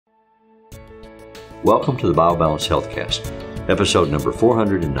Welcome to the BioBalance Healthcast, episode number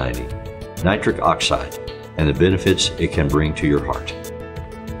 490, Nitric Oxide and the benefits it can bring to your heart.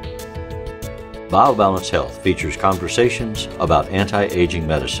 BioBalance Health features conversations about anti-aging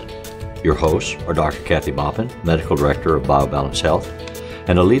medicine. Your hosts are Dr. Kathy Maupin, Medical Director of BioBalance Health,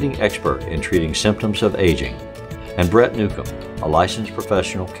 and a leading expert in treating symptoms of aging, and Brett Newcomb, a licensed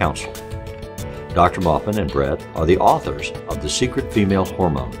professional counselor. Dr. Maupin and Brett are the authors of The Secret Female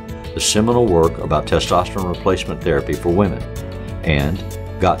Hormone, the seminal work about testosterone replacement therapy for women, and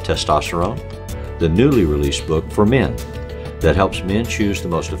Got Testosterone, the newly released book for men that helps men choose the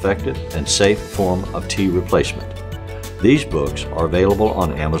most effective and safe form of T replacement. These books are available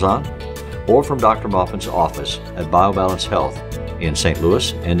on Amazon or from Dr. Maupin's office at BioBalance Health in St.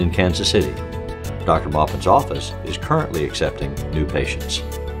 Louis and in Kansas City. Dr. Maupin's office is currently accepting new patients.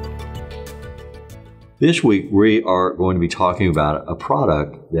 This week, we are going to be talking about a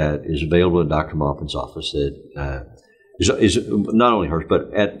product that is available in Dr. Maupin's office that is not only hers,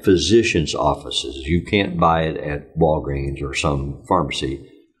 but at physicians' offices. You can't buy it at Walgreens or some pharmacy,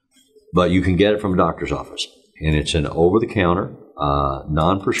 but you can get it from a doctor's office. And it's an over-the-counter,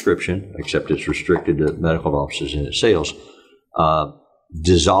 non-prescription, except it's restricted to medical offices in its sales,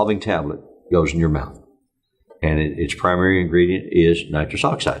 dissolving tablet goes in your mouth. And its primary ingredient is nitrous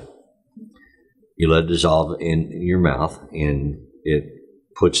oxide. You let it dissolve in your mouth, and it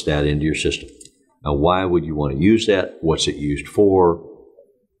puts that into your system. Now, why would you want to use that? What's it used for?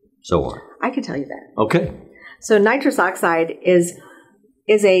 So on. I can tell you that. Okay. So nitrous oxide is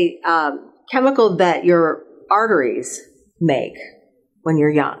a chemical that your arteries make when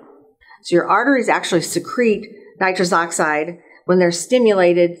you're young. So your arteries actually secrete nitrous oxide when they're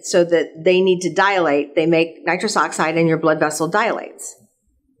stimulated so that they need to dilate. They make nitrous oxide and your blood vessel dilates.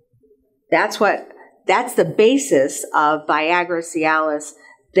 That's the basis of Viagra, Cialis.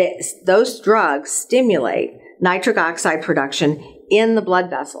 Those drugs stimulate nitric oxide production in the blood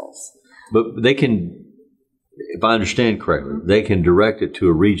vessels. But they can, if I understand correctly, they can direct it to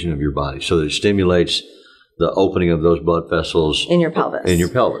a region of your body so that it stimulates the opening of those blood vessels in your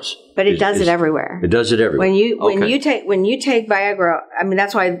pelvis. But it does it everywhere. It does it everywhere. When you take Viagra, I mean,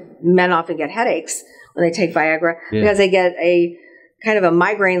 that's why men often get headaches when they take Viagra, because they get a kind of a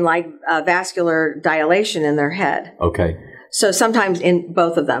migraine-like vascular dilation in their head. Okay. So sometimes in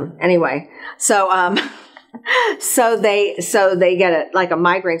both of them, anyway. So they get it like a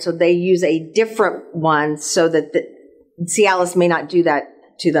migraine. So they use a different one so that the Cialis may not do that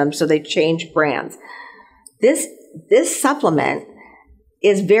to them. So they change brands. This supplement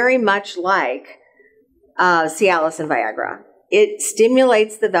is very much like Cialis and Viagra. It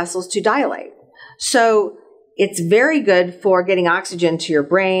stimulates the vessels to dilate. So it's very good for getting oxygen to your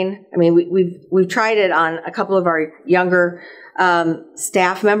brain. I mean, we've tried it on a couple of our younger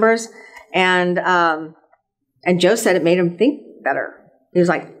staff members, and Joe said it made him think better. He was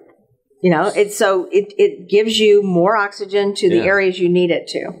like, it gives you more oxygen to the areas you need it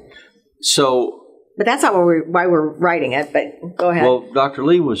to. So, but that's not why we're writing it. But go ahead. Well, Dr.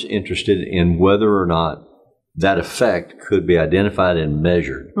 Lee was interested in whether or not that effect could be identified and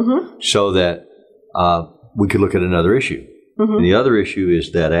measured, so that we could look at another issue. And the other issue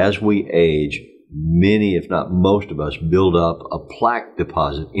is that as we age, many, if not most of us, build up a plaque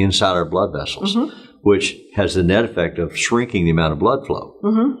deposit inside our blood vessels, which has the net effect of shrinking the amount of blood flow,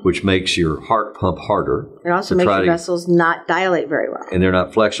 which makes your heart pump harder. It also makes your vessels not dilate very well. And they're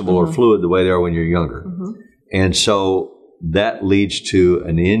not flexible or fluid the way they are when you're younger. And so that leads to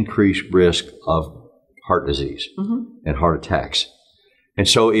an increased risk of heart disease and heart attacks. And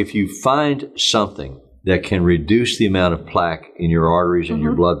so if you find something that can reduce the amount of plaque in your arteries and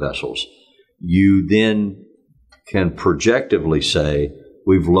your blood vessels, you then can projectively say,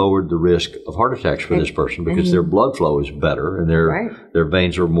 we've lowered the risk of heart attacks for this person because their blood flow is better and their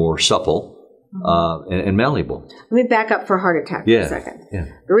veins are more supple and malleable. Let me back up for heart attack for a second.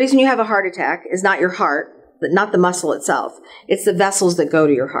 The reason you have a heart attack is not your heart, not the muscle itself. It's the vessels that go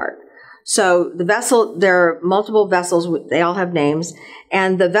to your heart. So there are multiple vessels, they all have names,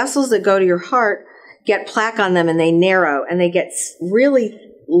 and the vessels that go to your heart get plaque on them and they narrow and they get really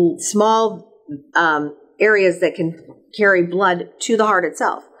small areas that can carry blood to the heart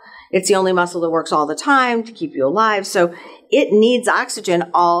itself. It's the only muscle that works all the time to keep you alive. So it needs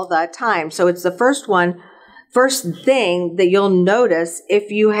oxygen all the time. So it's the first thing that you'll notice if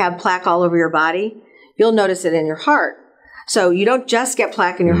you have plaque all over your body. You'll notice it in your heart. So you don't just get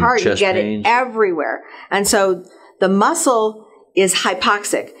plaque in your heart, you get it everywhere. And so the muscle is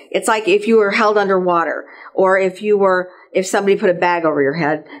hypoxic. It's like if you were held underwater or if you were if somebody put a bag over your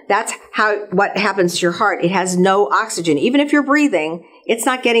head, that's what happens to your heart. It has no oxygen. Even if you're breathing, it's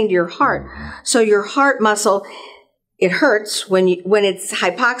not getting to your heart. So your heart muscle, it hurts when it's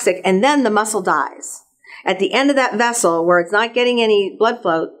hypoxic, and then the muscle dies. At the end of that vessel, where it's not getting any blood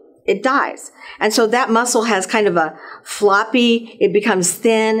flow, it dies. And so that muscle has kind of a floppy, it becomes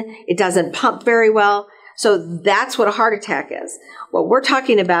thin, it doesn't pump very well. So that's what a heart attack is. What we're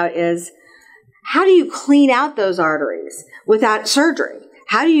talking about is, how do you clean out those arteries without surgery?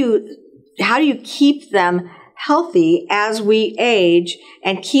 How do you keep them healthy as we age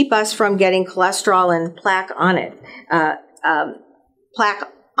and keep us from getting cholesterol and plaque on it,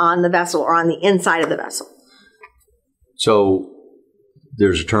 plaque on the vessel or on the inside of the vessel? So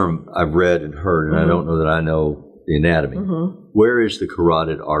there's a term I've read and heard, and I don't know that I know the anatomy. Where is the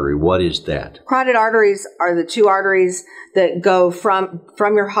carotid artery? What is that? Carotid arteries are the two arteries that go from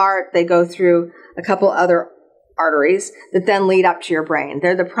your heart. They go through a couple other arteries that then lead up to your brain.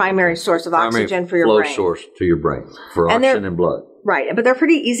 They're the primary source of oxygen for your brain. Flow source to your brain for oxygen and blood. Right, but they're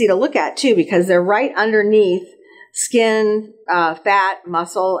pretty easy to look at too, because they're right underneath skin, fat,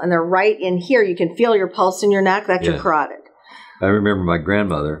 muscle, and they're right in here. You can feel your pulse in your neck. That's your carotid. I remember my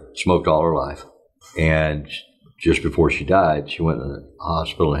grandmother smoked all her life, and just before she died, she went to the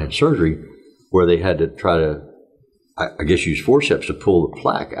hospital and had surgery where they had to try to, I guess, use forceps to pull the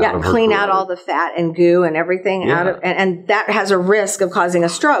plaque out of her clean carotid. out all the fat and goo and everything out of, and that has a risk of causing a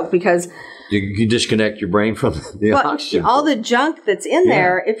stroke, because you disconnect your brain from the oxygen. All the junk that's in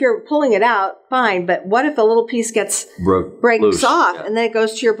there, if you're pulling it out, fine. But what if a little piece breaks off and then it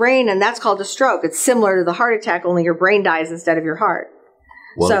goes to your brain, and that's called a stroke? It's similar to the heart attack, only your brain dies instead of your heart.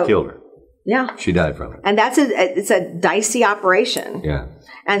 Well, it killed her. Yeah. She died from it. And it's a dicey operation. Yeah.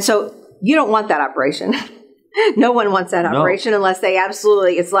 And so you don't want that operation. No one wants that operation unless they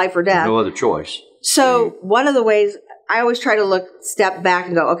absolutely, it's life or death. No other choice. So one of the ways, I always try to step back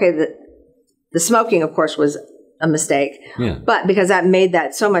and go, okay, the smoking, of course, was a mistake. Yeah. But because that made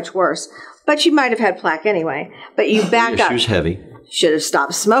that so much worse. But she might have had plaque anyway. But you back up. She was heavy. Should have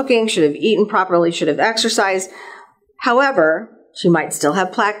stopped smoking, should have eaten properly, should have exercised. However, she might still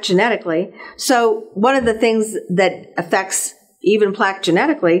have plaque genetically. So one of the things that affects even plaque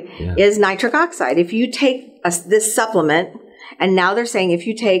genetically is nitric oxide. If you take this supplement, and now they're saying if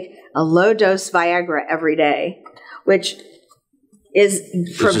you take a low-dose Viagra every day, which is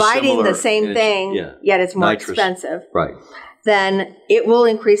providing the same thing, yet it's more expensive, right? Then it will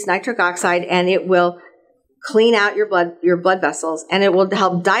increase nitric oxide, and it will clean out your blood vessels, and it will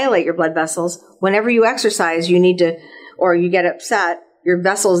help dilate your blood vessels. Whenever you exercise, you need to, or you get upset, your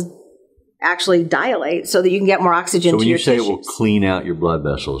vessels actually dilate so that you can get more oxygen to your tissues. So when you say it will clean out your blood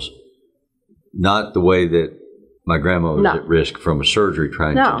vessels, not the way that my grandma was at risk from a surgery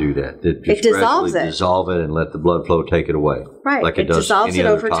trying to do that. It dissolves it. Dissolve it and let the blood flow take it away. Right. Like it does any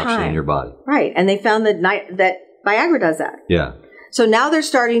other toxin in your body. Right. And they found that Viagra does that. Yeah. So now they're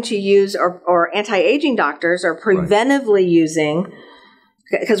starting to use, or anti-aging doctors are preventively using,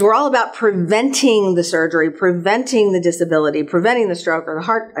 because we're all about preventing the surgery, preventing the disability, preventing the stroke or the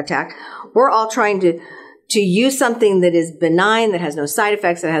heart attack. We're all trying to use something that is benign, that has no side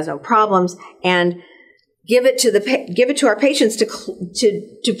effects, that has no problems, and give it to our patients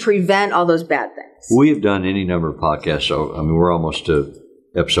to prevent all those bad things. We have done any number of podcasts. So I mean, we're almost to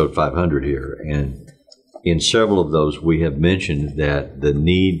episode 500 here, and in several of those, we have mentioned that the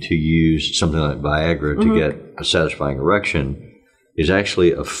need to use something like Viagra to get a satisfying erection is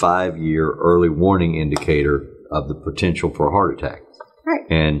actually a 5-year early warning indicator of the potential for a heart attack. Right.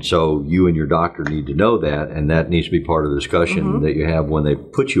 And so you and your doctor need to know that, and that needs to be part of the discussion that you have when they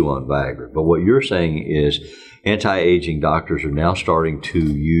put you on Viagra. But what you're saying is anti-aging doctors are now starting to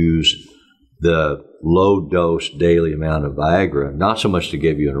use the low-dose daily amount of Viagra, not so much to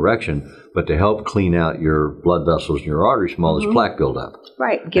give you an erection, but to help clean out your blood vessels and your arteries from all this plaque buildup.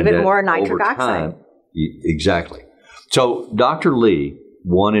 Right. Give it more nitric oxide. Exactly. So Dr. Lee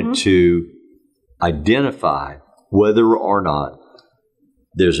wanted to identify whether or not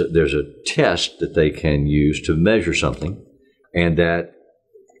there's a test that they can use to measure something, and that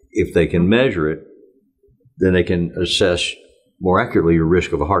if they can measure it, then they can assess more accurately your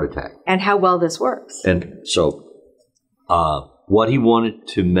risk of a heart attack. And how well this works. And so what he wanted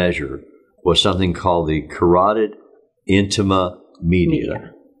to measure was something called the carotid intima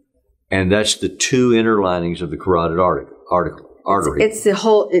media. And that's the two inner linings of the carotid artery. It's the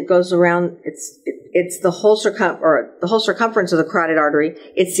whole, it goes around, it's the whole circumference of the carotid artery.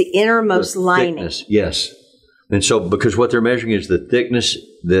 It's the innermost lining. Thickness, yes. And so, because what they're measuring is the thickness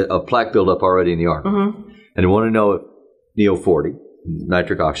of plaque buildup already in the artery. And they want to know if NeO40,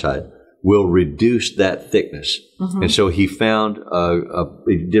 nitric oxide, will reduce that thickness. Mm-hmm. And so he found,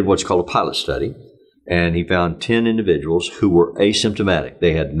 he did what's called a pilot study, and he found 10 individuals who were asymptomatic.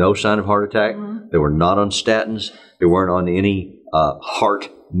 They had no sign of heart attack. Mm-hmm. They were not on statins. They weren't on any heart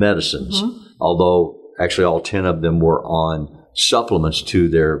medicines, mm-hmm. although actually all 10 of them were on supplements to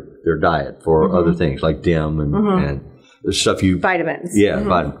their diet for mm-hmm. other things like DIM and, mm-hmm. and stuff you... Vitamins. Yeah, mm-hmm.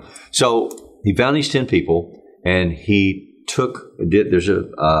 vitamins. So he found these 10 people, and he there's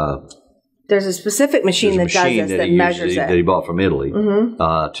a specific machine that does this, that measures it. That he bought from Italy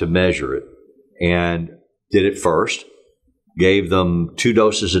mm-hmm. To measure it. And did it first, gave them 2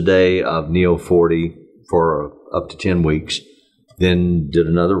 doses a day of Neo 40 for up to 10 weeks, then did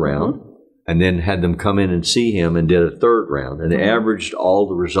another round, mm-hmm. and then had them come in and see him and did a third round, and mm-hmm. averaged all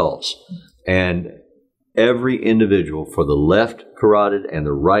the results. And every individual for the left carotid and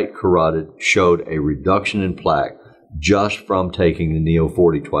the right carotid showed a reduction in plaque just from taking the Neo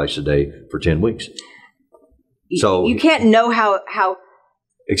 40 twice a day for 10 weeks. So you can't know how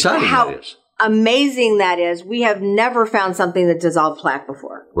exciting that is. Amazing that is. We have never found something that dissolved plaque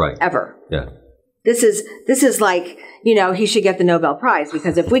before. Right. Ever. Yeah. This is like, he should get the Nobel Prize,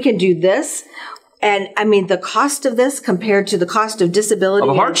 because if we can do this, and I mean the cost of this compared to the cost of disability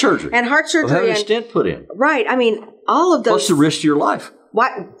of heart surgery and heart surgery, having a stent put in. Right. I mean, all of those. Plus the risk to your life.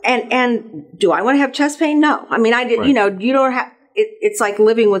 What? And do I want to have chest pain? No. I mean, I did. Right. You don't have. It's like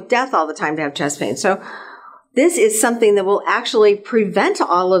living with death all the time to have chest pain. So this is something that will actually prevent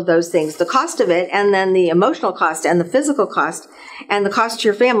all of those things, the cost of it, and then the emotional cost and the physical cost and the cost to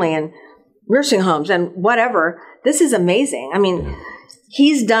your family and nursing homes and whatever. This is amazing. I mean,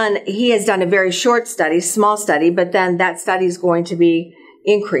 he has done a very short study, small study, but then that study is going to be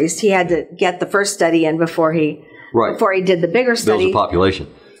increased. He had to get the first study in before he did the bigger study. Builds a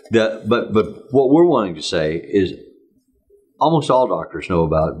population. But what we're wanting to say is almost all doctors know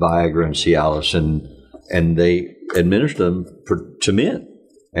about Viagra and Cialis, and they administer them to men.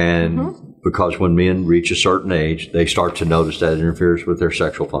 And mm-hmm. because when men reach a certain age, they start to notice that it interferes with their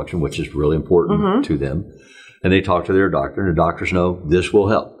sexual function, which is really important mm-hmm. to them. And they talk to their doctor, and the doctors know this will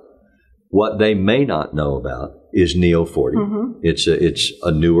help. What they may not know about is Neo 40. Mm-hmm. It's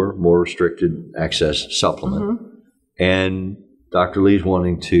a newer, more restricted access supplement. Mm-hmm. And Dr. Lee's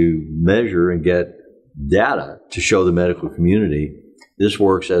wanting to measure and get data to show the medical community this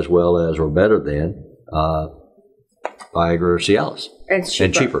works as well as or better than Viagra or Cialis.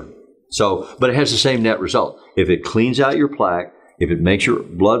 And cheaper. So, but it has the same net result. If it cleans out your plaque, if it makes your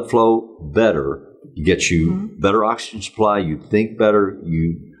blood flow better, it gets you mm-hmm. better oxygen supply, you think better,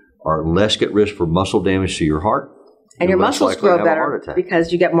 you are less at risk for muscle damage to your heart. And your muscles grow better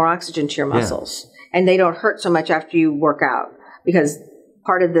because you get more oxygen to your muscles. Yeah. And they don't hurt so much after you work out, because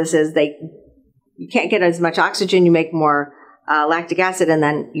part of this is you can't get as much oxygen, you make more lactic acid, and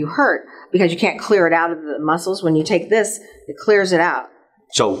then you hurt because you can't clear it out of the muscles. When you take this, it clears it out.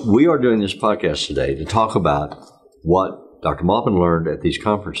 So we are doing this podcast today to talk about what Dr. Maupin learned at these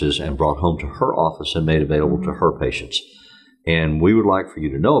conferences and brought home to her office and made available mm-hmm. to her patients. And we would like for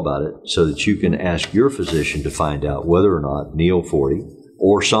you to know about it so that you can ask your physician to find out whether or not Neo 40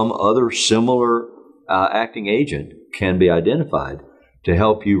 or some other similar acting agent can be identified to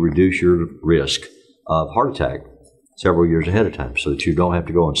help you reduce your risk of heart attack several years ahead of time, so that you don't have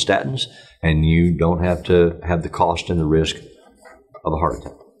to go on statins and you don't have to have the cost and the risk of a heart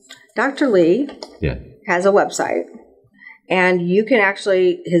attack. Dr. Lee has a website, and you can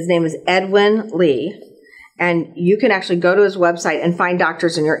his name is Edwin Lee, and you can actually go to his website and find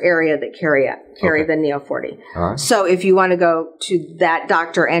doctors in your area that carry the Neo 40. All right. So if you want to go to that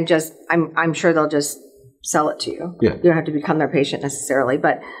doctor and I'm sure they'll just sell it to you. Yeah. You don't have to become their patient necessarily,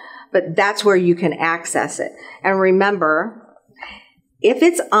 but that's where you can access it. And remember, if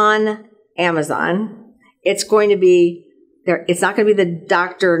it's on Amazon, it's going to be there. It's not going to be the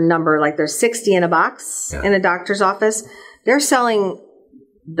doctor number, like there's 60 in a box in a doctor's office. They're selling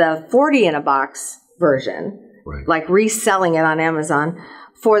the 40 in a box version, like reselling it on Amazon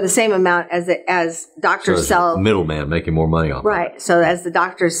for the same amount as doctors sell. Middleman making more money off right. It. So as the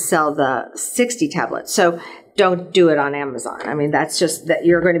doctors sell the 60 tablets. So don't do it on Amazon. I mean, that's just that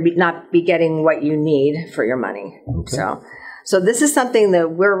you're going to not be getting what you need for your money. Okay. So this is something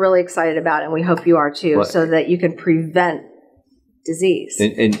that we're really excited about, and we hope you are too, so that you can prevent disease.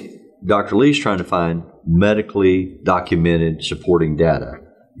 And Dr. Lee's trying to find medically documented supporting data.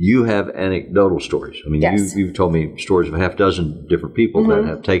 You have anecdotal stories. I mean, you've told me stories of a half dozen different people mm-hmm. that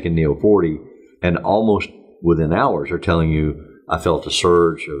have taken Neo 40 and almost within hours are telling you, I felt a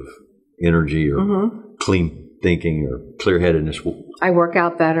surge of energy or mm-hmm. clean thinking or clear-headedness. I work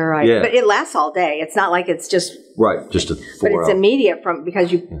out better. But it lasts all day. It's not like it's just... Right, just a 4 But it's immediate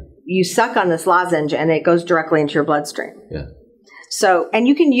because you you suck on this lozenge and it goes directly into your bloodstream. Yeah. So, and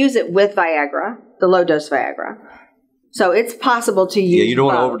you can use it with Viagra, the low dose Viagra. So it's possible to use. Yeah, you don't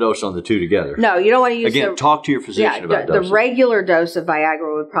want to both. overdose on the two together. No, you don't want to use. Again, talk to your physician about the dosing. regular dose of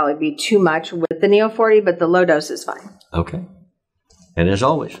Viagra would probably be too much with the Neo 40, but the low dose is fine. Okay. And as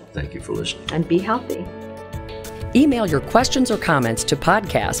always, thank you for listening. And be healthy. Email your questions or comments to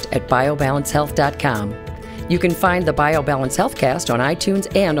podcast@biobalancehealth.com. You can find the BioBalance Healthcast on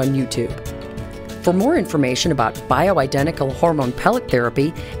iTunes and on YouTube. For more information about bioidentical hormone pellet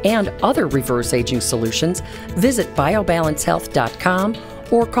therapy and other reverse aging solutions, visit biobalancehealth.com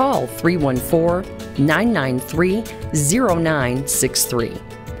or call 314-993-0963.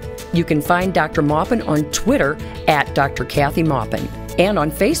 You can find Dr. Maupin on Twitter @Dr. Kathy Maupin and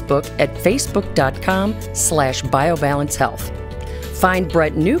on Facebook at facebook.com/biobalancehealth. Find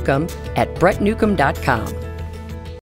Brett Newcomb at brettnewcomb.com.